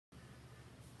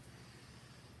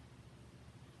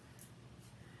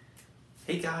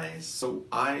Hey guys, so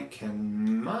I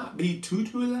cannot be too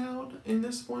loud in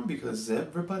this one because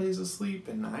everybody's asleep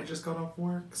and I just got off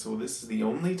work, so this is the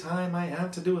only time I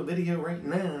have to do a video right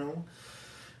now.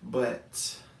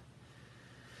 But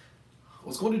I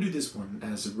was going to do this one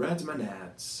as Rads my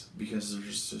Nads because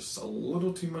there's just a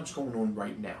little too much going on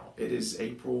right now. It is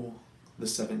April the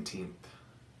 17th.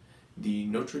 The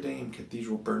Notre Dame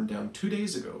Cathedral burned down 2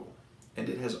 days ago, and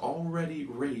it has already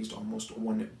raised almost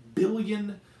 $1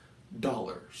 billion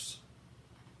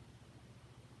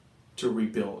to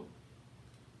rebuild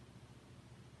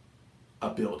a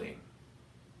building.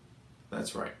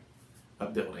 That's right, a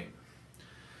building.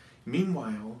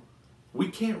 Meanwhile, we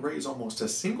can't raise almost a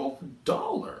single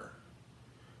dollar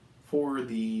for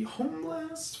the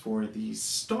homeless, for the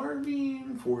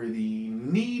starving, for the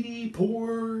needy,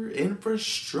 poor,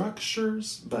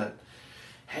 infrastructures, but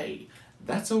hey,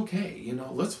 that's okay,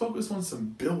 let's focus on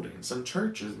some buildings, some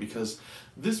churches, because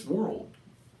this world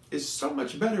is so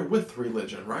much better with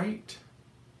religion, right?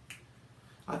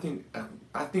 I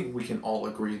think we can all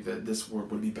agree that this world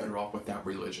would be better off without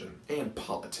religion and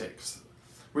politics.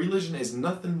 Religion is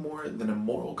nothing more than a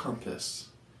moral compass,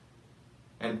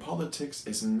 and politics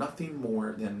is nothing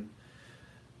more than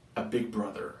a big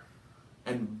brother,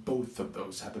 and both of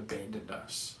those have abandoned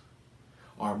us.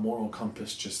 Our moral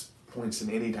compass just points in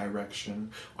any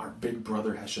direction. Our big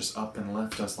brother has just up and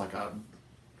left us like a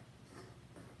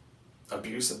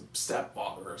abusive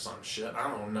stepfather or some shit. I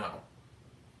don't know.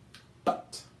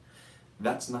 But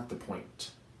that's not the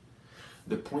point.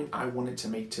 The point I wanted to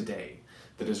make today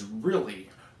that is really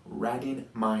ratting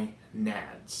my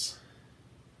nads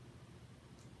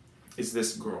is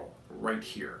this girl right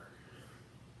here.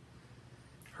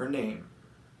 Her name.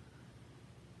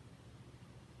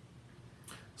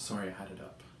 Sorry, I had it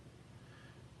up.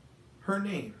 Her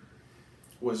name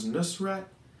was Nusrat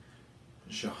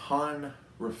Jahan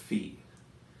Rafi.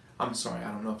 I'm sorry,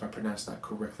 I don't know if I pronounced that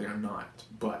correctly or not,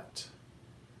 but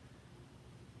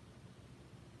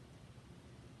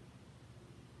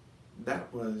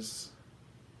that was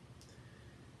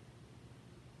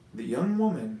the young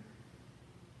woman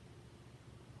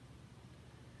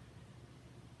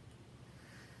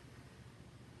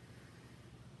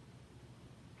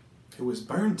who was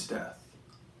burned to death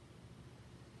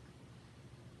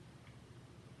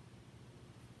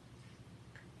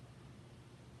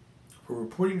for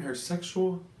reporting her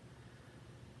sexual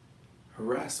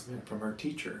harassment from her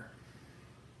teacher.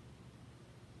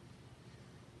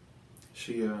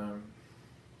 She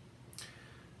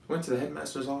went to the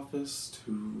headmaster's office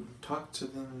to talk to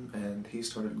them, and he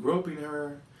started groping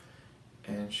her,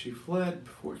 and she fled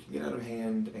before it could get out of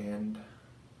hand and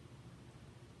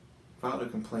filed a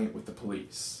complaint with the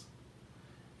police.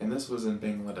 And this was in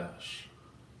Bangladesh.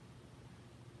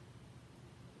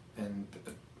 And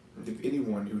if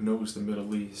anyone who knows the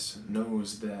Middle East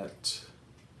knows that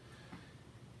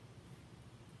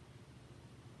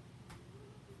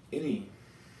any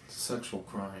sexual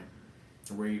crime,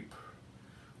 rape,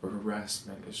 or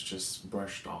harassment is just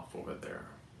brushed off over there,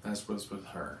 as was with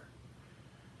her.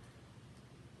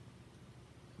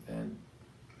 And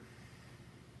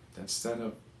instead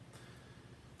of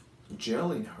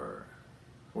jailing her,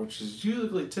 which is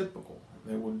usually typical,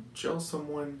 they would jail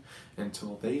someone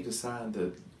until they decide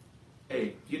that,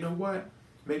 hey, you know what?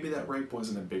 Maybe that rape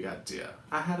wasn't a big idea.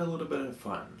 I had a little bit of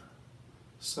fun.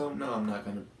 So no,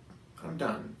 I'm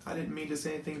done. I didn't mean to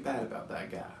say anything bad about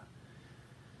that guy.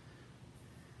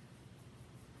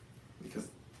 Because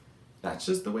that's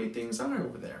just the way things are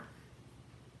over there.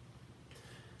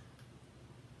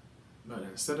 But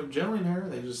instead of jailing her,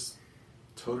 they just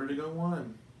told her to go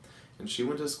on. And she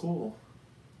went to school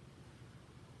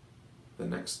the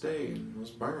next day and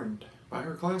was burned by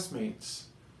her classmates.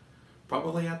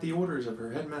 Probably at the orders of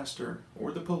her headmaster,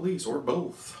 or the police, or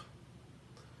both.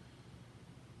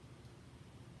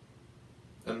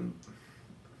 And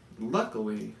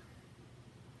luckily,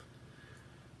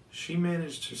 she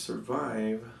managed to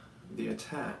survive the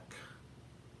attack.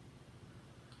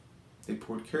 They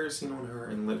poured kerosene on her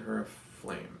and lit her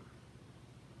aflame.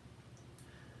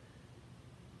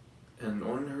 And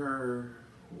on her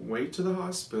way to the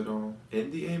hospital,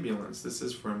 in the ambulance, this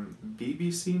is from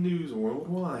BBC News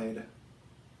Worldwide,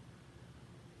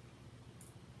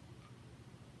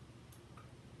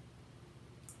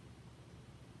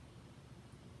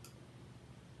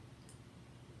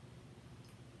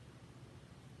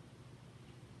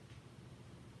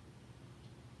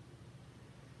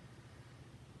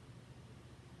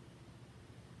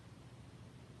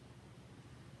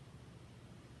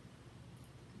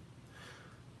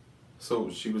 so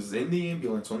she was in the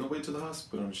ambulance on the way to the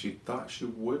hospital, and she thought she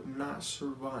would not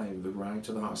survive the ride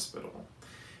to the hospital.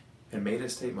 and made a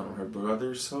statement on her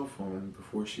brother's cell phone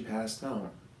before she passed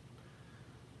out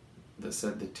that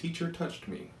said, "The teacher touched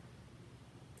me.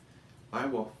 I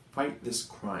will fight this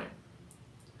crime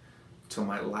till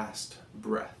my last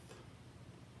breath."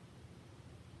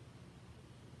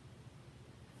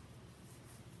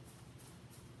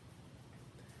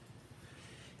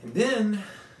 And then,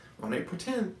 on April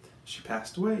 10th, she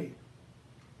passed away.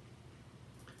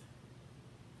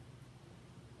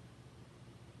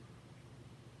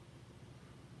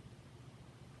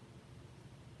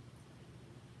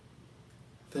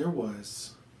 There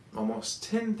was almost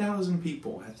 10,000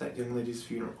 people at that young lady's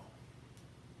funeral.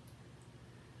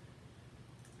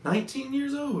 19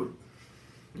 years old,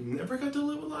 never got to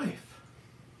live a life.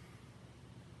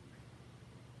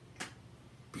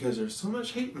 Because there's so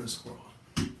much hate in this world.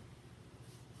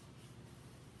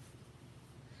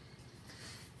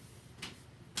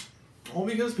 All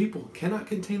because people cannot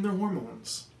contain their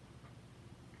hormones.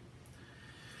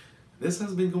 This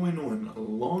has been going on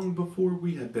long before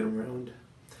we have been around,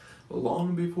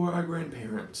 long before our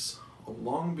grandparents,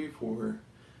 long before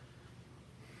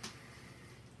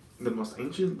the most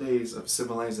ancient days of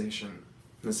civilization.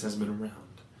 This has been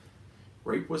around.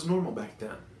 Rape was normal back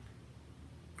then.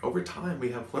 Over time,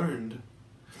 we have learned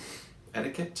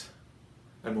etiquette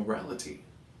and morality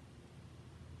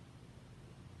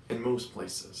in most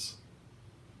places.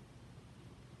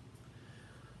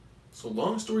 So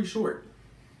long story short,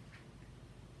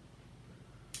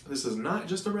 this is not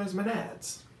just a Rads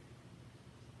Nads,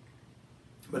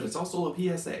 but it's also a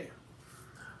PSA.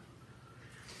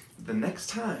 The next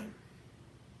time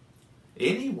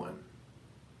anyone,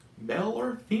 male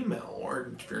or female,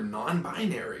 or if you're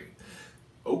non-binary,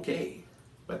 okay,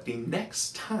 but the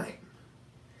next time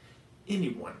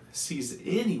anyone sees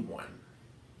anyone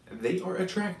they are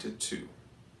attracted to,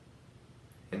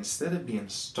 instead of being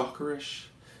stalkerish,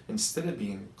 instead of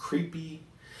being creepy,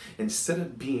 instead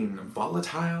of being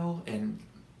volatile and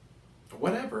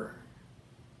whatever,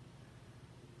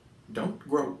 don't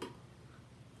grope,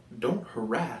 don't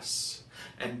harass,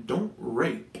 and don't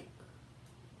rape.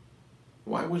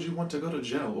 Why would you want to go to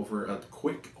jail over a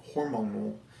quick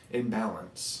hormonal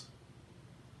imbalance?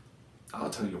 I'll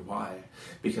tell you why.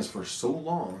 Because for so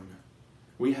long,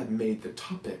 we have made the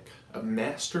topic of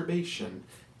masturbation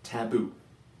taboo.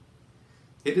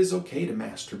 It is okay to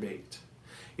masturbate.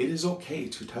 It is okay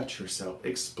to touch yourself,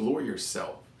 explore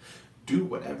yourself, do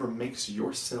whatever makes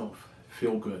yourself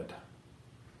feel good.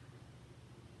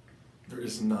 There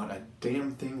is not a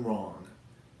damn thing wrong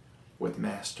with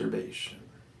masturbation.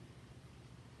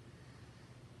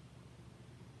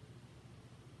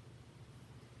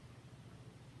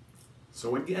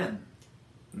 So again,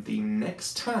 the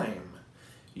next time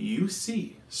you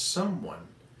see someone,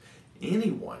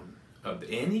 anyone of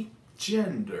any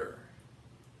gender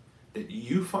that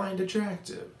you find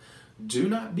attractive, do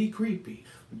not be creepy,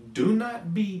 do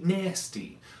not be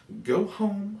nasty, go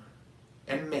home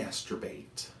and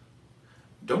masturbate.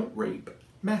 Don't rape,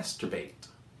 masturbate.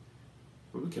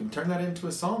 We can turn that into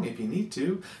a song if you need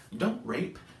to. Don't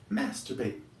rape,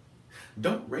 masturbate.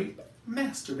 Don't rape,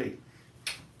 masturbate.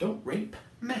 Don't rape,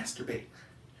 masturbate.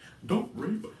 Don't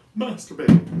rape,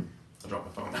 masturbate. I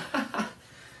dropped my phone.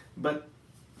 But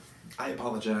I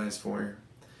apologize for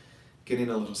getting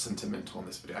a little sentimental in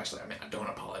this video. Actually, I don't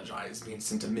apologize. Being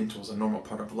sentimental is a normal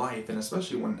part of life, and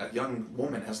especially when a young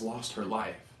woman has lost her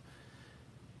life.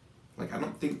 Like, I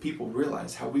don't think people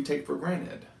realize how we take for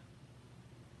granted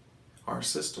our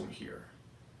system here.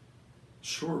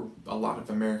 Sure, a lot of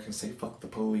Americans say, fuck the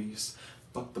police,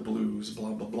 fuck the blues,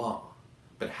 blah, blah, blah.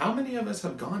 But how many of us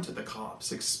have gone to the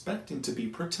cops expecting to be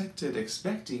protected,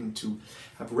 expecting to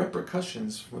have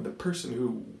repercussions for the person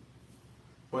who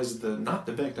was not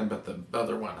the victim, but the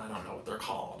other one? I don't know what they're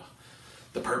called.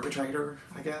 The perpetrator,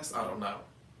 I guess? I don't know.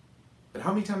 But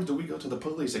how many times do we go to the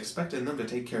police expecting them to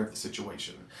take care of the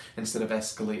situation instead of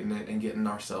escalating it and getting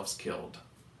ourselves killed?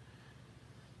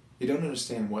 You don't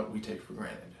understand what we take for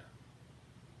granted.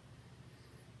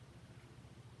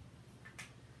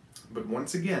 But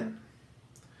once again,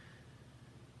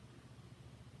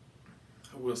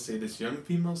 I will say this young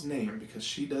female's name because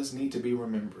she does need to be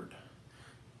remembered.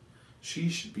 She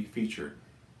should be featured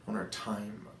on our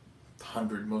Time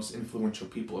 100 Most Influential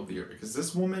People of the Year, because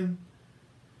this woman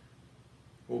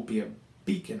will be a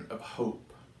beacon of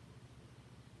hope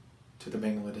to the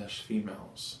Bangladesh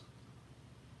females.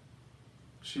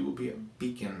 She will be a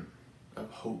beacon of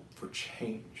hope for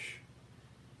change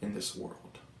in this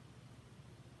world.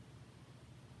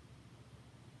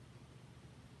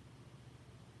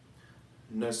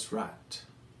 Nusrat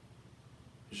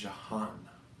Jahan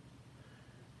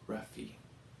Rafi.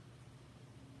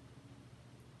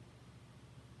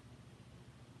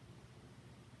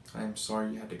 I am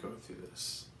sorry you had to go through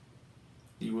this.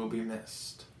 You will be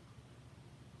missed.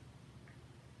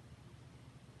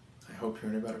 I hope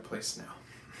you're in a better place now.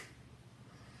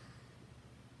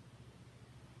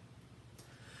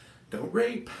 Don't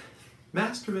rape.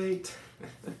 Masturbate.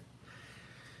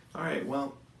 Alright,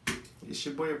 well, it's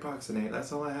your boy Aproxinate.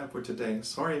 That's all I have for today.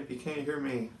 Sorry if you can't hear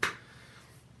me.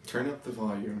 Turn up the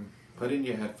volume. Put in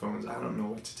your headphones. I don't know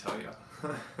what to tell you.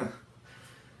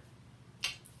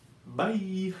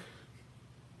 Bye.